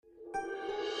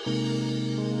Welcome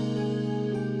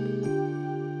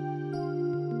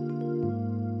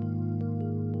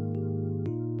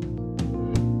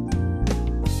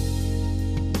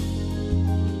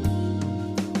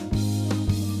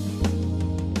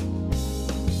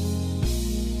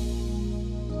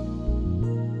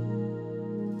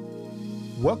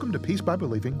to Peace by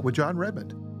Believing with Jon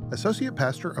Redmond, Associate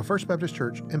Pastor of First Baptist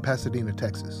Church in Pasadena,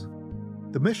 Texas.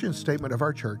 The mission statement of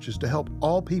our church is to help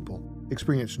all people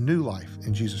experience new life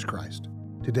in Jesus Christ.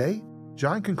 Today,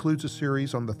 Jon concludes a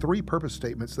series on the 3 purpose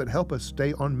statements that help us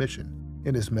stay on mission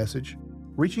in his message,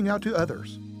 Reaching Out to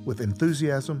Others with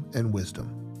Enthusiasm and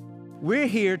Wisdom. We're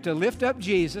here to lift up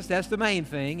Jesus, that's the main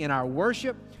thing, in our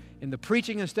worship, in the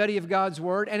preaching and study of God's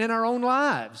Word, and in our own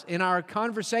lives, in our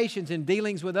conversations and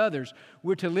dealings with others.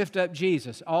 We're to lift up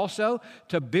Jesus. Also,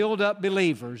 to build up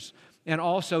believers, and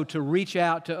also to reach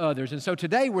out to others. And so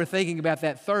today we're thinking about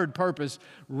that third purpose,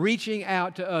 reaching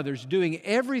out to others, doing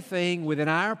everything within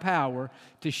our power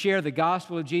to share the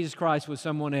gospel of Jesus Christ with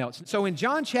someone else. So in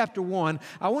John chapter 1,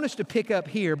 I want us to pick up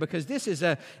here because this is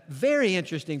a very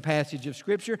interesting passage of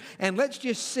Scripture. And let's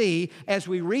just see as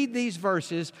we read these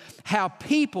verses how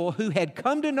people who had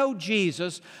come to know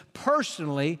Jesus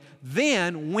personally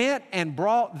then went and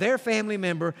brought their family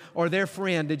member or their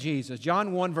friend to Jesus.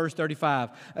 John 1 verse 35.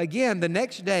 Again, the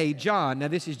next day, John, now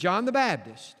this is John the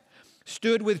Baptist,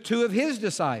 stood with 2 of his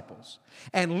disciples,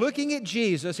 and looking at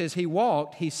Jesus as he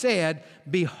walked, he said,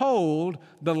 "Behold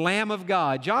the Lamb of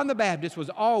God." John the Baptist was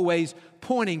always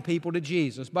pointing people to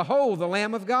Jesus. Behold the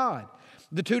Lamb of God.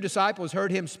 The 2 disciples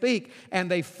heard him speak, and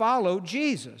they followed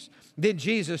Jesus. Then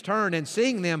Jesus turned and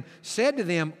seeing them, said to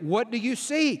them, "What do you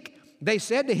seek?" They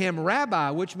said to him, "Rabbi,"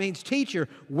 which means teacher,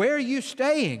 "where are you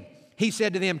staying?" He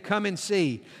said to them, "Come and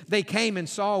see." They came and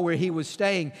saw where he was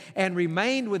staying and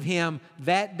remained with him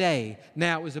that day.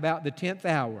 Now it was about the 10th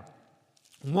hour.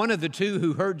 One of the 2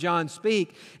 who heard John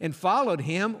speak and followed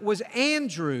him was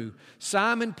Andrew,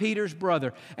 Simon Peter's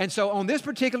brother. And so on this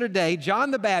particular day,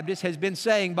 John the Baptist has been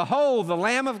saying, "Behold, the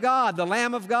Lamb of God, the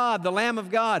Lamb of God, the Lamb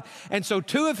of God." And so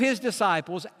 2 of his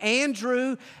disciples,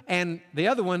 Andrew and the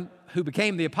other one, who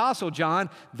became the Apostle John,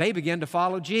 they began to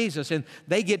follow Jesus, and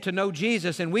they get to know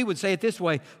Jesus, and we would say it this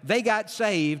way, they got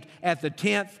saved at the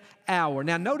 10th hour.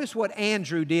 Now notice what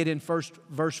Andrew did in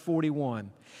verse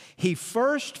 41. He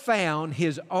first found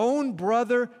his own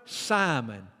brother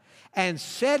Simon and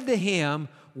said to him,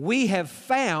 "We have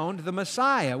found the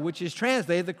Messiah," which is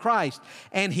translated the Christ,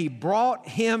 and he brought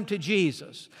him to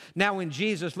Jesus. Now when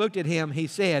Jesus looked at him, he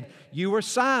said, "You are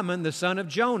Simon, the son of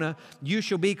Jonah. You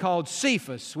shall be called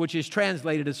Cephas," which is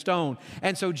translated a stone.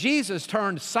 And so Jesus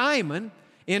turned Simon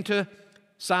into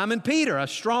Simon Peter, a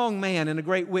strong man and a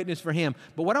great witness for him.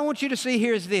 But what I want you to see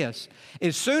here is this.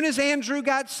 As soon as Andrew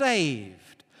got saved,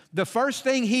 the first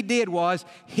thing he did was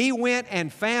he went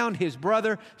and found his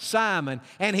brother Simon.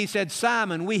 And he said,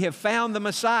 "Simon, we have found the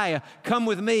Messiah. Come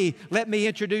with me. Let me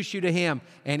introduce you to him."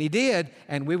 And he did.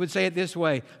 And we would say it this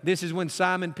way. This is when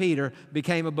Simon Peter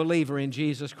became a believer in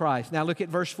Jesus Christ. Now look at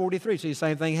verse 43. See, the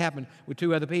same thing happened with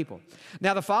 2 other people.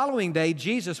 Now the following day,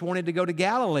 Jesus wanted to go to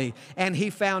Galilee. And he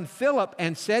found Philip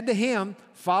and said to him,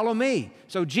 "Follow me."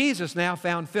 So Jesus now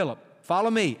found Philip.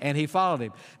 "Follow me," and he followed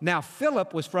him. Now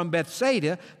Philip was from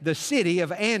Bethsaida, the city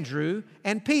of Andrew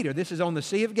and Peter. This is on the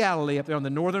Sea of Galilee up there on the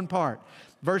northern part.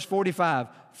 Verse 45,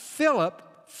 Philip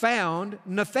found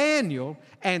Nathanael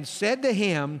and said to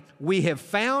him, "We have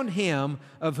found him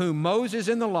of whom Moses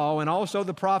in the law and also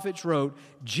the prophets wrote,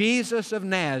 Jesus of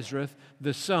Nazareth,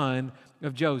 the son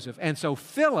of Joseph." And so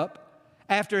Philip,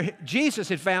 after Jesus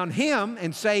had found him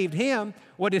and saved him,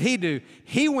 what did he do?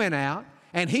 He went out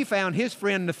and he found his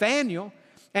friend Nathanael,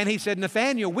 and he said,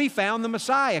 "Nathanael, we found the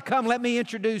Messiah. Come, let me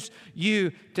introduce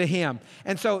you to him."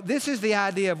 And so this is the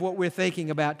idea of what we're thinking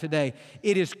about today.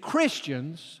 It is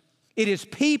Christians, it is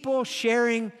people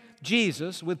sharing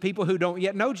Jesus with people who don't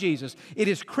yet know Jesus. It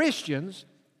is Christians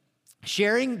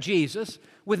sharing Jesus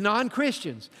with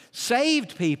non-Christians.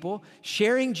 Saved people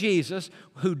sharing Jesus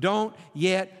who don't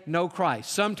yet know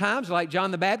Christ. Sometimes, like John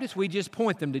the Baptist, we just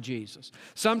point them to Jesus.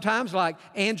 Sometimes, like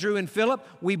Andrew and Philip,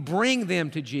 we bring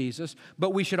them to Jesus,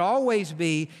 but we should always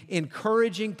be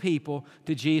encouraging people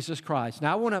to Jesus Christ.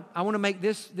 Now, I want to make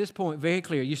this point very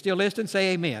clear. You still listening?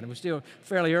 Say amen. We're still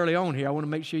fairly early on here. I want to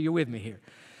make sure you're with me here.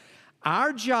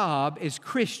 Our job as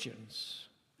Christians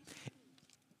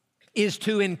is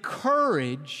to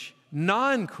encourage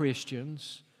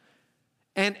non-Christians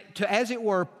and to, as it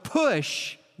were,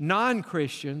 push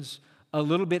non-Christians a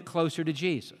little bit closer to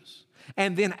Jesus.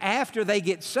 And then after they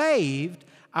get saved,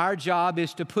 our job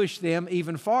is to push them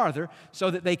even farther so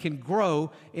that they can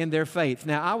grow in their faith.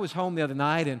 Now, I was home the other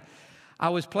night and I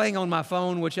was playing on my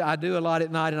phone, which I do a lot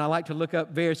at night, and I like to look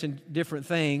up various and different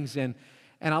things. And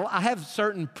I have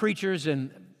certain preachers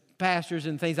and pastors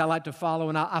and things I like to follow.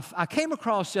 And I came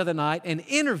across the other night an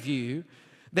interview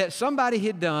that somebody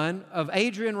had done of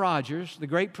Adrian Rogers, the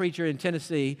great preacher in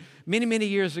Tennessee, many, many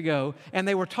years ago. And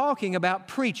they were talking about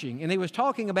preaching. And he was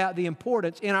talking about the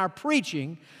importance in our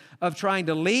preaching of trying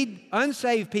to lead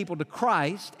unsaved people to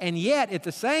Christ, and yet at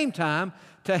the same time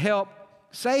to help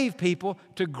save people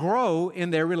to grow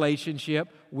in their relationship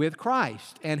with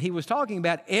Christ. And he was talking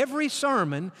about every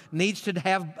sermon needs to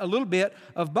have a little bit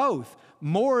of both.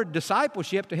 More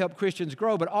discipleship to help Christians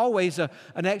grow, but always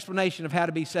an explanation of how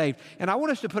to be saved. And I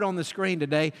want us to put on the screen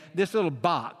today this little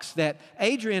box that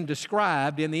Adrian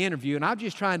described in the interview, and I'm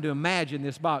just trying to imagine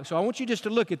this box. So I want you just to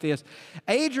look at this.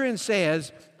 Adrian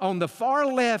says, on the far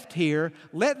left here,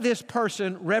 let this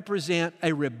person represent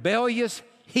a rebellious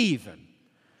heathen.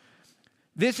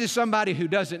 This is somebody who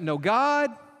doesn't know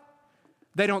God.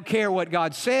 They don't care what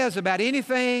God says about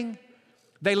anything.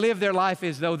 They live their life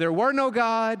as though there were no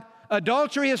God.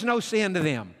 Adultery is no sin to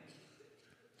them.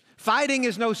 Fighting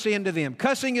is no sin to them.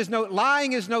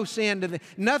 Lying is no sin to them.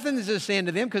 Nothing is a sin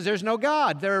to them because there's no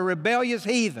God. They're a rebellious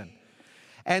heathen.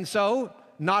 And so,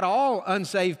 not all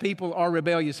unsaved people are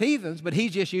rebellious heathens, but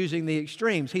he's just using the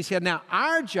extremes. He said, now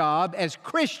our job as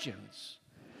Christians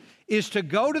is to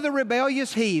go to the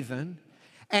rebellious heathen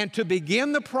and to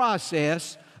begin the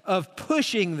process of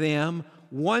pushing them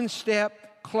one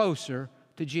step closer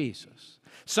to Jesus.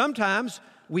 Sometimes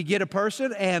we get a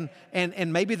person and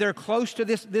maybe they're close to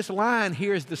this line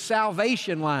here is the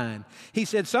salvation line. He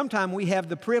said sometimes we have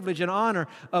the privilege and honor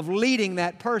of leading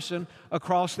that person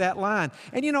across that line.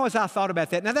 And you know, as I thought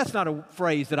about that, now that's not a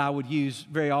phrase that I would use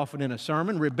very often in a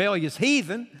sermon, rebellious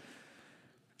heathen.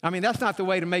 I mean, that's not the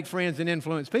way to make friends and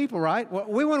influence people, right? Well,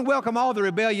 we want to welcome all the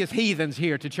rebellious heathens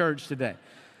here to church today.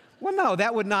 Well, no,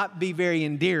 that would not be very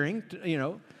endearing, you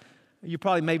know. You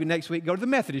probably maybe next week go to the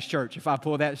Methodist church if I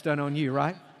pull that stunt on you,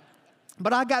 right?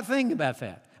 But I got thinking about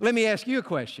that. Let me ask you a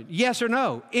question. Yes or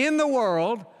no? In the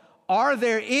world, are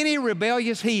there any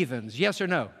rebellious heathens? Yes or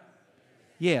no?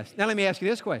 Yes. Now let me ask you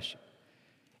this question.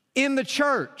 In the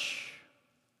church,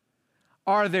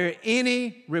 are there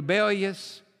any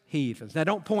rebellious heathens? Now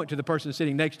don't point to the person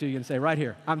sitting next to you and say, right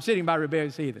here, I'm sitting by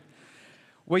rebellious heathen.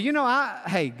 Well, you know,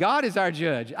 hey, God is our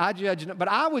judge. I judge, but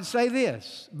I would say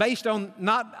this,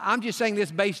 I'm just saying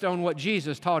this based on what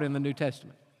Jesus taught in the New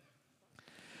Testament.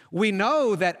 We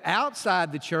know that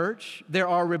outside the church, there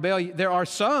are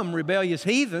some rebellious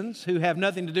heathens who have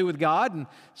nothing to do with God and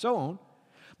so on,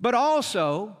 but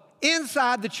also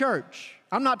inside the church.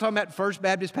 I'm not talking about First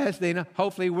Baptist Pasadena.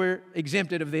 Hopefully we're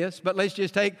exempted of this, but let's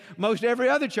just take most every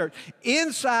other church.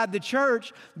 Inside the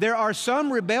church, there are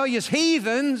some rebellious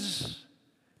heathens.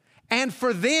 And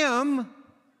for them,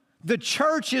 the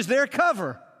church is their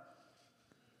cover,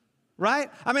 right?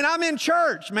 I mean, I'm in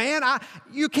church, man.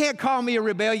 You can't call me a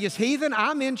rebellious heathen.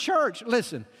 I'm in church.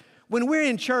 Listen, when we're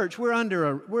in church, we're under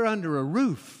a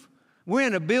roof. We're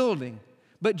in a building.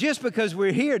 But just because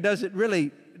we're here doesn't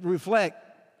really reflect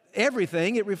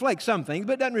everything. It reflects some things,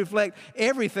 but it doesn't reflect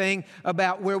everything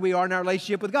about where we are in our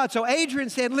relationship with God. So Adrian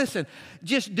said, listen,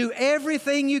 just do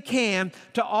everything you can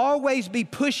to always be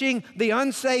pushing the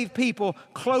unsaved people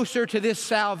closer to this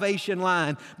salvation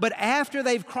line. But after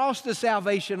they've crossed the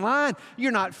salvation line,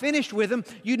 you're not finished with them.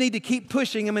 You need to keep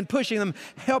pushing them and pushing them,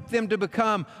 help them to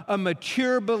become a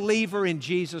mature believer in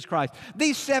Jesus Christ.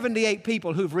 These 78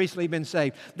 people who've recently been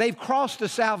saved, they've crossed the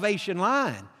salvation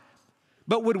line.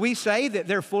 But would we say that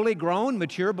they're fully grown,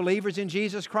 mature believers in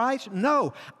Jesus Christ?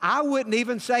 No. I wouldn't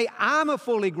even say I'm a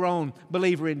fully grown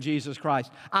believer in Jesus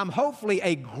Christ. I'm hopefully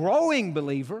a growing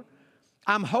believer.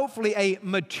 I'm hopefully a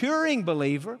maturing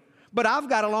believer. But I've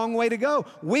got a long way to go.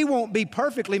 We won't be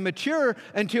perfectly mature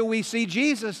until we see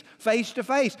Jesus face to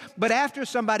face. But after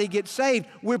somebody gets saved,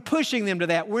 we're pushing them to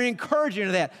that. We're encouraging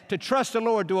them to that, to trust the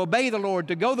Lord, to obey the Lord,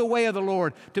 to go the way of the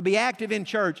Lord, to be active in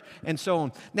church, and so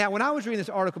on. Now, when I was reading this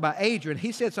article by Adrian,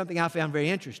 he said something I found very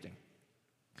interesting.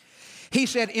 He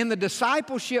said, in the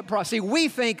discipleship process, see, we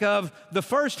think of the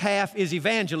first half is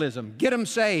evangelism, get them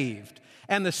saved.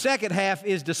 And the second half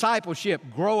is discipleship,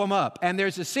 grow them up. And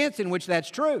there's a sense in which that's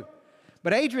true.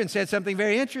 But Adrian said something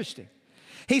very interesting.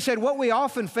 He said, what we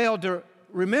often fail to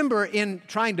remember in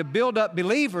trying to build up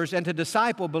believers and to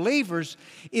disciple believers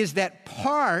is that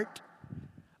part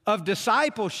of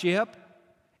discipleship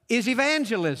is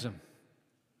evangelism.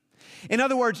 In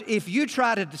other words, if you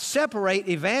try to separate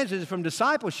evangelism from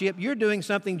discipleship, you're doing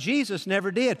something Jesus never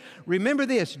did. Remember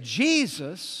this,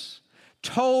 Jesus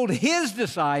told his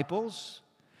disciples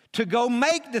to go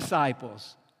make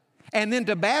disciples. and then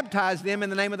to baptize them in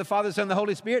the name of the Father, Son, and the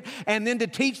Holy Spirit, and then to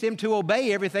teach them to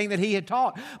obey everything that he had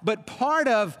taught. But part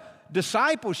of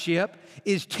discipleship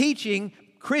is teaching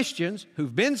Christians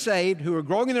who've been saved, who are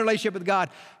growing in their relationship with God,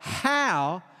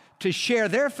 how to share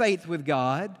their faith with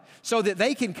God so that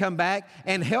they can come back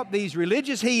and help these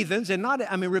religious heathens,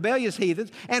 rebellious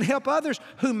heathens, and help others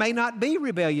who may not be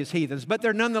rebellious heathens, but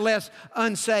they're nonetheless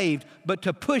unsaved, but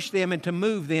to push them and to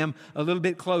move them a little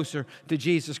bit closer to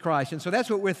Jesus Christ. And so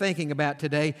that's what we're thinking about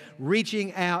today,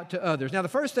 reaching out to others. Now, the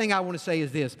first thing I want to say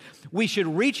is this: we should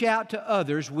reach out to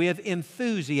others with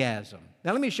enthusiasm.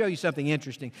 Now, let me show you something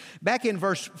interesting. Back in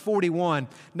verse 41,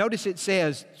 notice it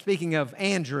says, speaking of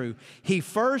Andrew, he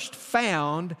first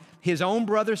found his own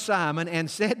brother Simon and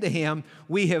said to him,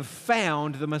 "We have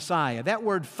found the Messiah." That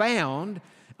word found,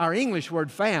 our English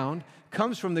word found,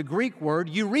 comes from the Greek word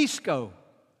euresko,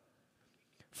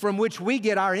 from which we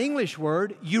get our English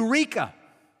word eureka.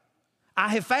 I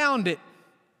have found it.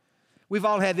 We've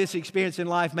all had this experience in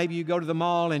life. Maybe you go to the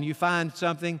mall and you find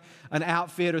something, an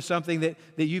outfit or something that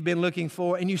you've been looking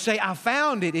for, and you say, "I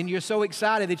found it," and you're so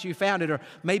excited that you found it. Or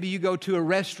maybe you go to a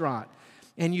restaurant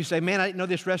and you say, "Man, I didn't know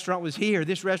this restaurant was here.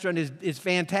 This restaurant is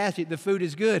fantastic. The food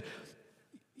is good.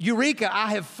 Eureka,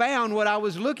 I have found what I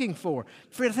was looking for."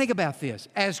 Think about this.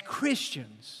 As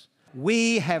Christians,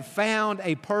 we have found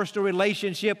a personal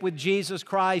relationship with Jesus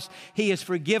Christ. He has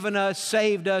forgiven us,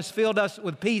 saved us, filled us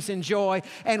with peace and joy,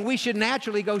 and we should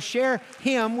naturally go share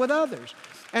Him with others.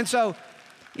 And so,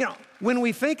 when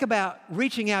we think about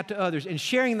reaching out to others and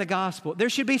sharing the gospel, there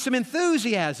should be some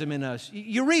enthusiasm in us.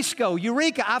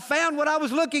 Eureka, I found what I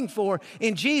was looking for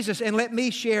in Jesus, and let me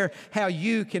share how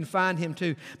you can find Him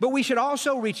too. But we should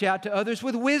also reach out to others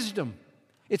with wisdom.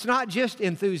 It's not just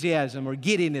enthusiasm or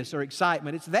giddiness or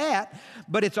excitement. It's that,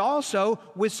 but it's also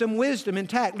with some wisdom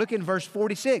intact. Look in verse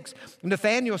 46.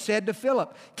 Nathanael said to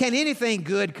Philip, "Can anything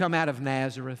good come out of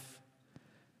Nazareth?"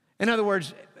 In other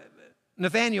words,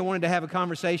 Nathanael wanted to have a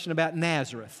conversation about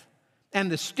Nazareth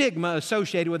and the stigma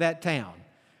associated with that town.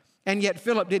 And yet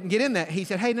Philip didn't get in that. He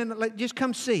said, "Hey, no, just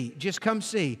come see. Just come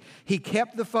see." He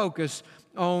kept the focus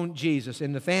on Jesus.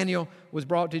 And Nathanael was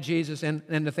brought to Jesus, and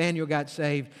Nathanael got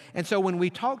saved. And so when we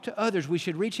talk to others, we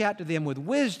should reach out to them with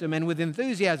wisdom and with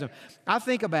enthusiasm. I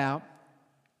think about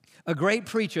a great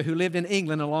preacher who lived in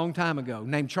England a long time ago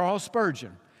named Charles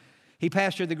Spurgeon. He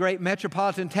pastored the great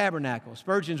Metropolitan Tabernacle.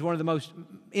 Spurgeon's one of the most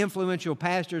influential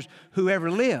pastors who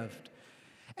ever lived.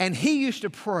 And he used to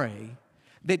pray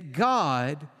that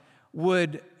God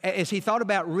would, as he thought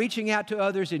about reaching out to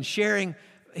others and sharing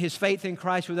his faith in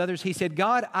Christ with others, he said,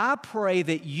 "God, I pray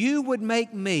that you would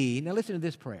make me," now listen to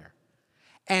this prayer,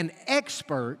 "an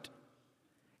expert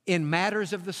in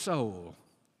matters of the soul,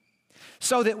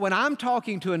 so that when I'm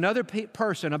talking to another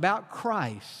person about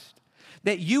Christ,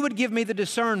 that you would give me the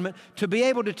discernment to be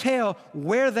able to tell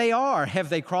where they are. Have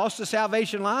they crossed the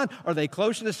salvation line? Are they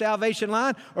close to the salvation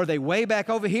line? Are they way back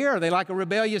over here? Are they like a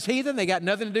rebellious heathen? They got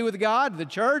nothing to do with God, the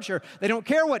church, or they don't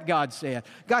care what God said.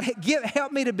 God,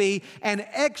 help me to be an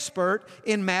expert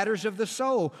in matters of the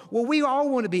soul." Well, we all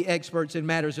want to be experts in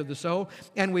matters of the soul,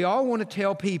 and we all want to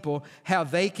tell people how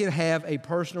they can have a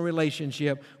personal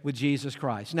relationship with Jesus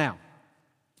Christ. Now,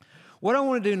 what I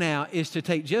want to do now is to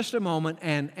take just a moment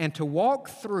and to walk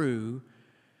through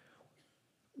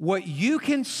what you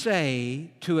can say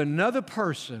to another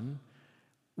person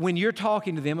when you're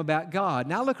talking to them about God.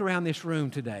 Now, look around this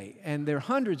room today, and there are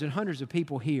hundreds and hundreds of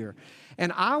people here.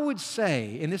 And I would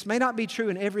say, and this may not be true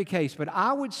in every case, but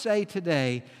I would say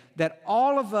today that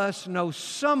all of us know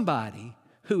somebody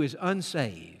who is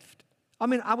unsaved.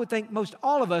 I would think most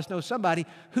all of us know somebody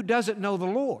who doesn't know the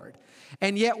Lord.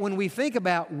 And yet when we think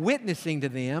about witnessing to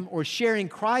them or sharing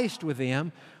Christ with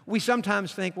them, we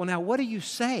sometimes think, well, now, what do you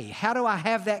say? How do I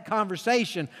have that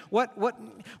conversation? What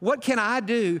can I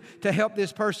do to help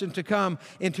this person to come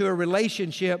into a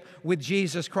relationship with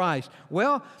Jesus Christ?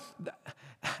 Well,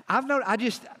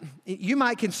 you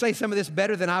can say some of this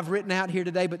better than I've written out here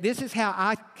today, but this is how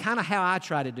I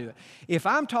try to do it. If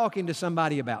I'm talking to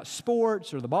somebody about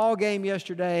sports or the ball game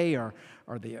yesterday or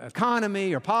the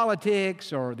economy or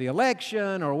politics or the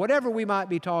election or whatever we might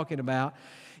be talking about,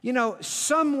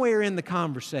 somewhere in the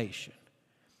conversation,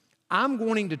 I'm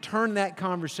wanting to turn that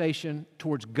conversation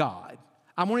towards God.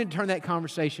 I'm wanting to turn that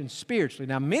conversation spiritually.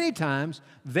 Now, many times,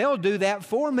 they'll do that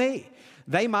for me.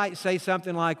 They might say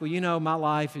something like, well, my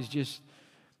life is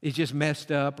just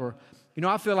messed up, or,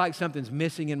 I feel like something's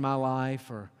missing in my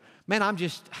life, or, man, I'm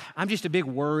just a big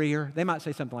worrier. They might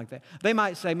say something like that. They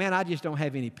might say, man, I just don't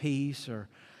have any peace, or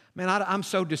Man, I'm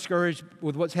so discouraged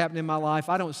with what's happening in my life.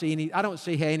 I don't see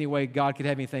any way God could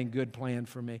have anything good planned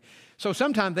for me. So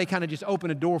sometimes they kind of just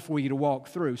open a door for you to walk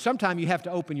through. Sometimes you have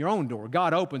to open your own door.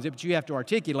 God opens it, but you have to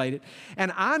articulate it.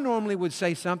 And I normally would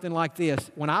say something like this.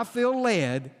 When I feel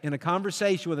led in a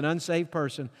conversation with an unsaved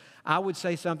person, I would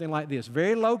say something like this.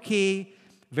 Very low key,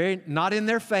 very not in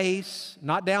their face,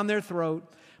 not down their throat,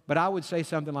 but I would say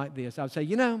something like this. I would say,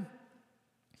 you know,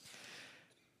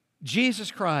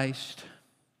 Jesus Christ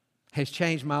has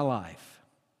changed my life.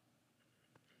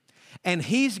 And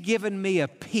He's given me a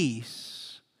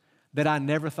peace that I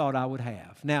never thought I would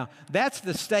have. Now, that's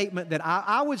the statement that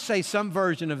I would say some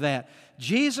version of that.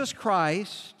 Jesus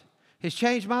Christ has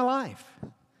changed my life.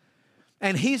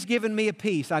 And He's given me a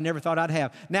peace I never thought I'd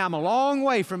have. Now, I'm a long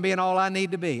way from being all I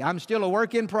need to be. I'm still a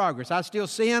work in progress. I still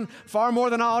sin far more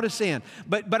than I ought to sin.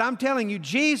 But I'm telling you,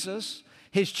 Jesus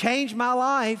has changed my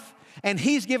life. And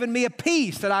He's given me a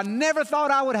peace that I never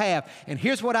thought I would have. And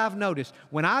here's what I've noticed.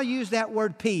 When I use that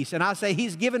word peace and I say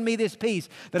He's given me this peace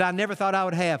that I never thought I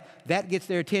would have, that gets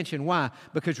their attention. Why?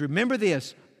 Because remember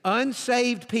this,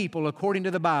 unsaved people, according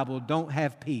to the Bible, don't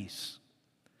have peace.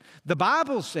 The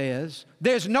Bible says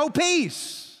there's no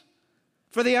peace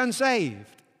for the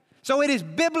unsaved. So it is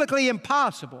biblically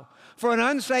impossible for an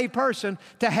unsaved person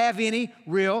to have any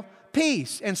real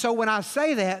peace. And so when I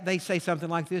say that, they say something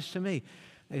like this to me.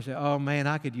 They say, oh man,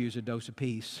 I could use a dose of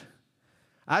peace.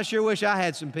 I sure wish I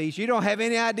had some peace. You don't have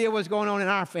any idea what's going on in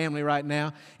our family right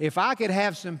now. If I could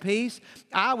have some peace,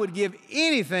 I would give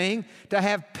anything to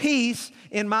have peace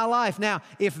in my life. Now,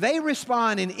 if they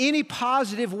respond in any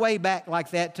positive way back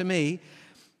like that to me,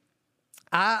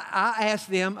 I ask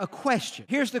them a question.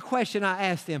 Here's the question I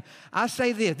ask them. I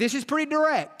say this. This is pretty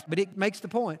direct, but it makes the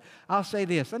point. I'll say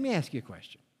this. Let me ask you a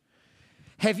question.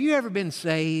 Have you ever been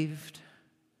saved?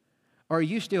 Or are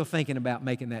you still thinking about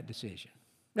making that decision?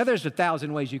 Now, there's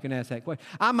 1,000 ways you can ask that question.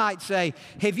 I might say,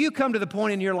 have you come to the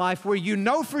point in your life where you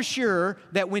know for sure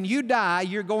that when you die,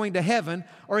 you're going to heaven?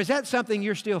 Or is that something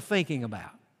you're still thinking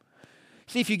about?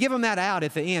 See, if you give them that out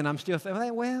at the end, I'm still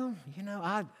thinking, well, you know,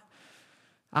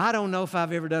 I don't know if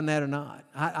I've ever done that or not.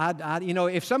 You know,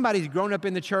 if somebody's grown up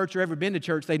in the church or ever been to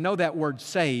church, they know that word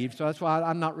saved, so that's why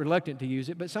I'm not reluctant to use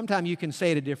it. But sometimes you can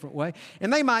say it a different way.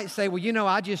 And they might say, well, you know,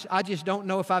 I just don't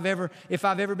know if I've ever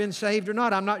been saved or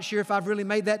not. I'm not sure if I've really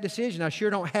made that decision. I sure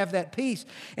don't have that peace.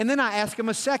 And then I ask them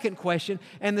a second question,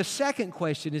 and the second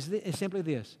question is simply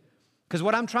this. Because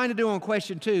what I'm trying to do on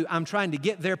question 2, I'm trying to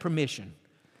get their permission.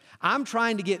 I'm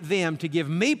trying to get them to give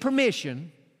me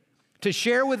permission to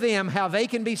share with them how they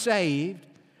can be saved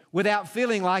without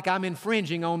feeling like I'm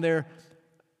infringing on their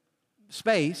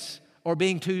space or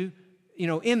being too,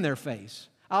 in their face.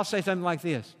 I'll say something like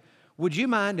this. Would you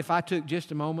mind if I took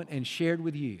just a moment and shared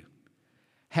with you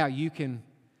how you can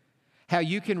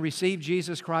receive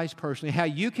Jesus Christ personally, how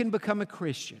you can become a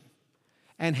Christian,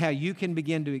 and how you can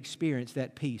begin to experience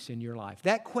that peace in your life?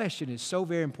 That question is so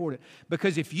very important,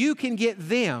 because if you can get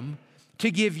them to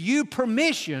give you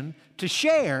permission to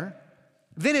share,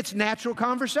 then it's natural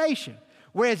conversation.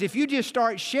 Whereas if you just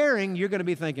start sharing, you're going to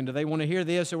be thinking, do they want to hear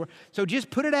this? So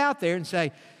just put it out there and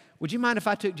say, would you mind if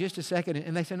I took just a second?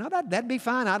 And they say, no, that'd be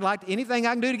fine. I'd like anything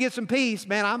I can do to get some peace.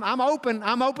 Man, I'm open.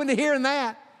 I'm open to hearing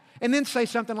that. And then say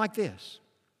something like this.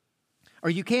 Or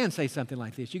you can say something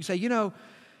like this. You can say,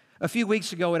 a few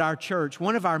weeks ago at our church,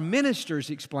 one of our ministers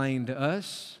explained to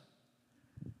us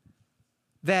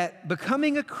that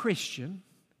becoming a Christian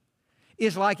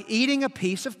is like eating a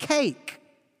piece of cake.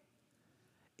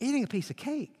 Eating a piece of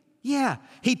cake. Yeah.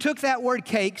 He took that word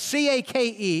cake,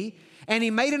 C-A-K-E, and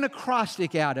he made an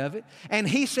acrostic out of it. And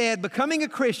he said, becoming a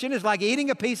Christian is like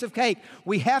eating a piece of cake.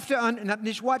 We have to,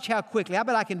 just watch how quickly. I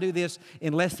bet I can do this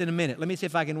in less than a minute. Let me see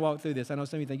if I can walk through this. I know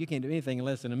some of you think you can't do anything in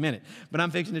less than a minute, but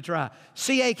I'm fixing to try.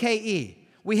 C-A-K-E.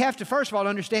 We have to, first of all,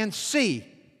 understand C,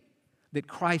 that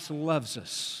Christ loves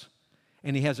us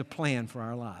and He has a plan for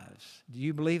our lives. Do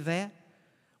you believe that?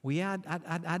 Well, yeah,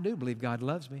 I do believe God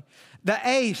loves me. The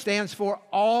A stands for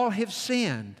all have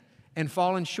sinned and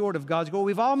fallen short of God's glory.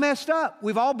 We've all messed up.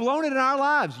 We've all blown it in our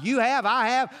lives. You have, I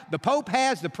have, the Pope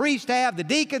has, the priest have, the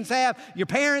deacons have, your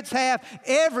parents have.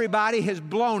 Everybody has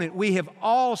blown it. We have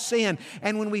all sinned.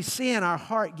 And when we sin, our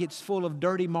heart gets full of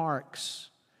dirty marks.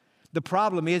 The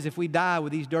problem is if we die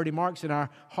with these dirty marks in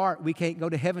our heart, we can't go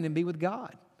to heaven and be with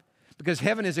God. because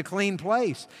heaven is a clean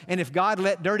place. And if God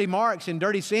let dirty marks and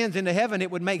dirty sins into heaven,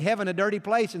 it would make heaven a dirty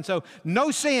place. And so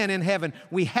no sin in heaven.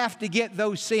 We have to get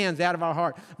those sins out of our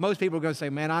heart. Most people are going to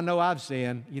say, man, I know I've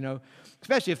sinned,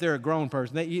 especially if they're a grown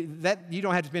person. You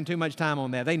don't have to spend too much time on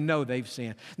that. They know they've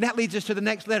sinned. And that leads us to the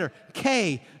next letter,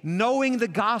 K. Knowing the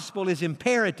gospel is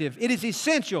imperative. It is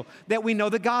essential that we know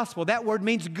the gospel. That word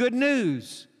means good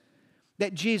news,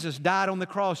 that Jesus died on the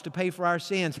cross to pay for our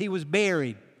sins. He was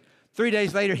buried. 3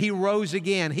 days later, He rose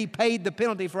again. He paid the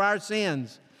penalty for our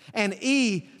sins. And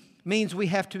E means we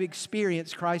have to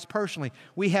experience Christ personally.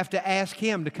 We have to ask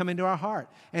Him to come into our heart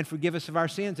and forgive us of our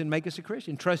sins and make us a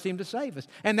Christian. Trust Him to save us.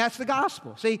 And that's the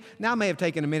gospel. See, now it may have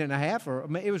taken a minute and a half, or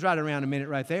it was right around a minute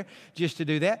right there just to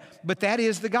do that. But that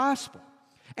is the gospel.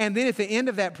 And then at the end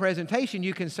of that presentation,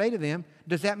 you can say to them,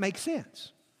 does that make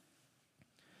sense?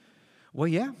 Well,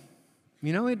 yeah.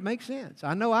 It makes sense.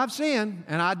 I know I've sinned,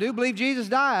 and I do believe Jesus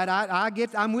died.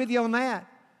 I'm with you on that.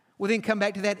 Well, then come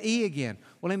back to that E again.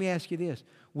 Well, let me ask you this.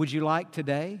 Would you like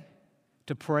today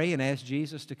to pray and ask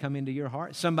Jesus to come into your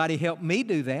heart? Somebody help me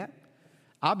do that.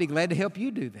 I'll be glad to help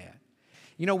you do that.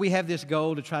 We have this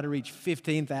goal to try to reach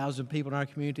 15,000 people in our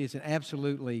community. It's an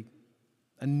absolutely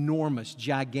enormous,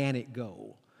 gigantic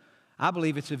goal. I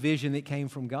believe it's a vision that came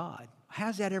from God.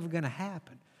 How's that ever going to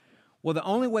happen? Well, the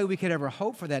only way we could ever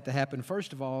hope for that to happen,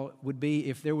 first of all, would be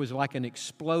if there was like an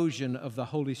explosion of the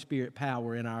Holy Spirit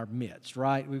power in our midst,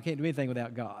 right? We can't do anything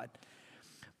without God.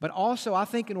 But also, I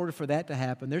think in order for that to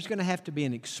happen, there's going to have to be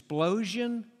an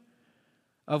explosion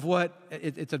of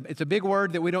it's a big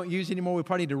word that we don't use anymore. We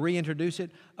probably need to reintroduce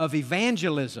it, of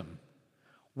evangelism,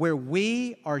 where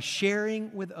we are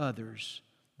sharing with others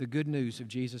the good news of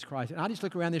Jesus Christ. And I just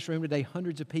look around this room today,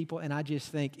 hundreds of people, and I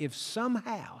just think if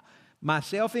somehow,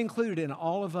 myself included and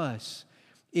all of us,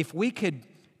 if we could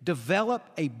develop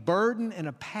a burden and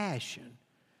a passion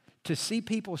to see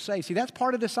people saved. See, that's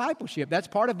part of discipleship. That's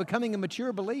part of becoming a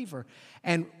mature believer.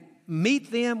 And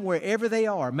meet them wherever they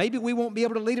are. Maybe we won't be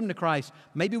able to lead them to Christ.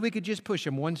 Maybe we could just push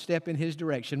them one step in His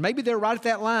direction. Maybe they're right at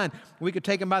that line. We could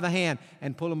take them by the hand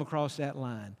and pull them across that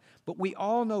line. But we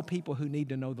all know people who need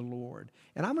to know the Lord.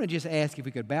 And I'm going to just ask if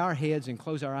we could bow our heads and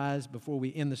close our eyes before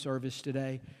we end the service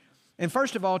today. And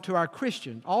first of all, to our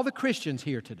Christians, all the Christians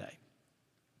here today.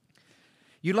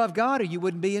 You love God or you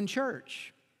wouldn't be in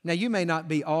church. Now, you may not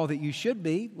be all that you should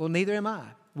be. Well, neither am I.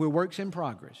 We're works in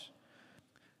progress.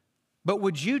 But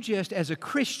would you just, as a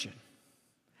Christian,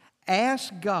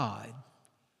 ask God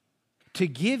to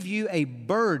give you a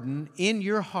burden in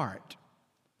your heart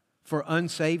for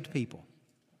unsaved people?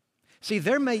 See,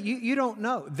 you don't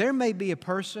know. There may be a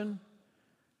person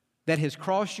that has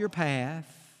crossed your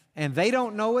path, and they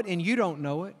don't know it, and you don't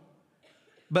know it,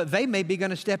 but they may be going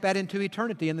to step out into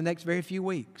eternity in the next very few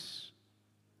weeks.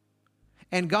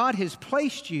 And God has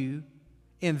placed you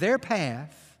in their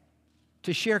path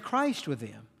to share Christ with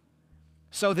them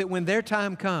so that when their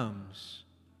time comes,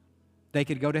 they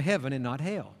could go to heaven and not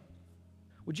hell.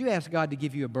 Would you ask God to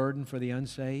give you a burden for the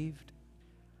unsaved?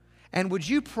 And would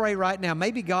you pray right now?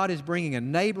 Maybe God is bringing a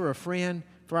neighbor, a friend,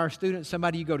 for our students,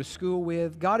 somebody you go to school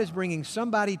with. God is bringing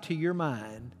somebody to your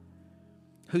mind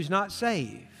who's not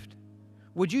saved.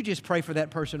 Would you just pray for that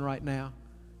person right now?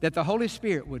 That the Holy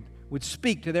Spirit would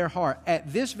speak to their heart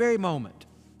at this very moment.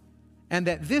 And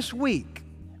that this week,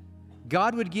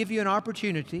 God would give you an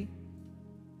opportunity,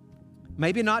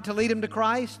 maybe not to lead them to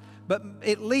Christ, but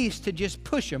at least to just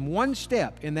push them one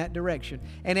step in that direction.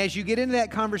 And as you get into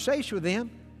that conversation with them,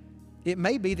 it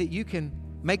may be that you can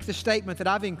make the statement that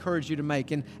I've encouraged you to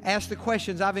make and ask the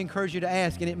questions I've encouraged you to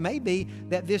ask. And it may be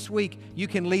that this week you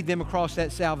can lead them across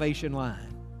that salvation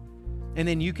line. And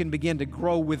then you can begin to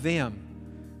grow with them.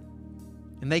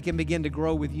 And they can begin to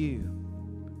grow with you,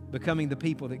 becoming the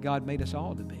people that God made us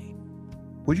all to be.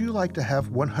 Would you like to have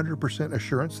 100%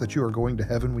 assurance that you are going to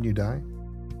heaven when you die?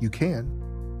 You can.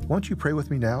 Won't you pray with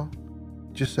me now?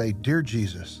 Just say, Dear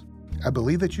Jesus, I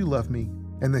believe that you love me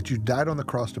and that you died on the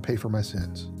cross to pay for my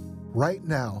sins. Right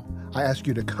now, I ask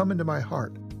you to come into my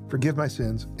heart, forgive my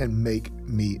sins, and make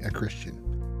me a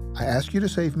Christian. I ask you to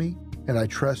save me, and I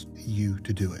trust you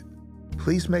to do it.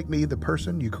 Please make me the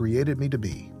person you created me to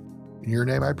be. In your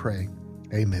name I pray,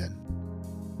 amen.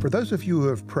 For those of you who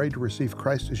have prayed to receive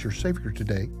Christ as your Savior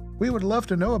today, we would love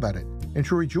to know about it and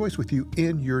to rejoice with you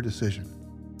in your decision.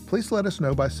 Please let us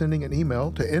know by sending an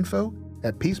email to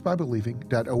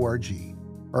info@peacebybelieving.org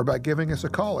or by giving us a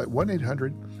call at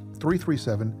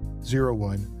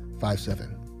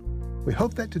 1-800-337-0157. We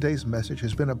hope that today's message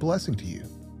has been a blessing to you.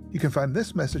 You can find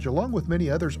this message along with many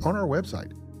others on our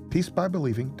website,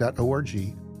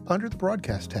 peacebybelieving.org, under the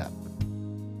Broadcast tab.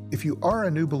 If you are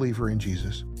a new believer in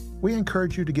Jesus, We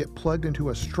encourage you to get plugged into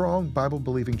a strong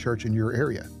Bible-believing church in your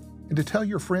area and to tell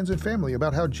your friends and family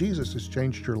about how Jesus has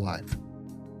changed your life.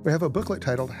 We have a booklet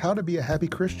titled How to Be a Happy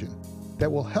Christian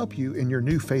that will help you in your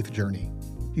new faith journey.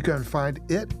 You can find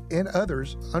it and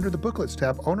others under the Booklets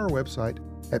tab on our website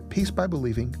at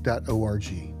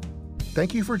peacebybelieving.org.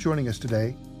 Thank you for joining us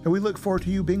today, and we look forward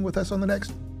to you being with us on the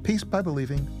next Peace by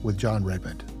Believing with Jon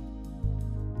Redmond.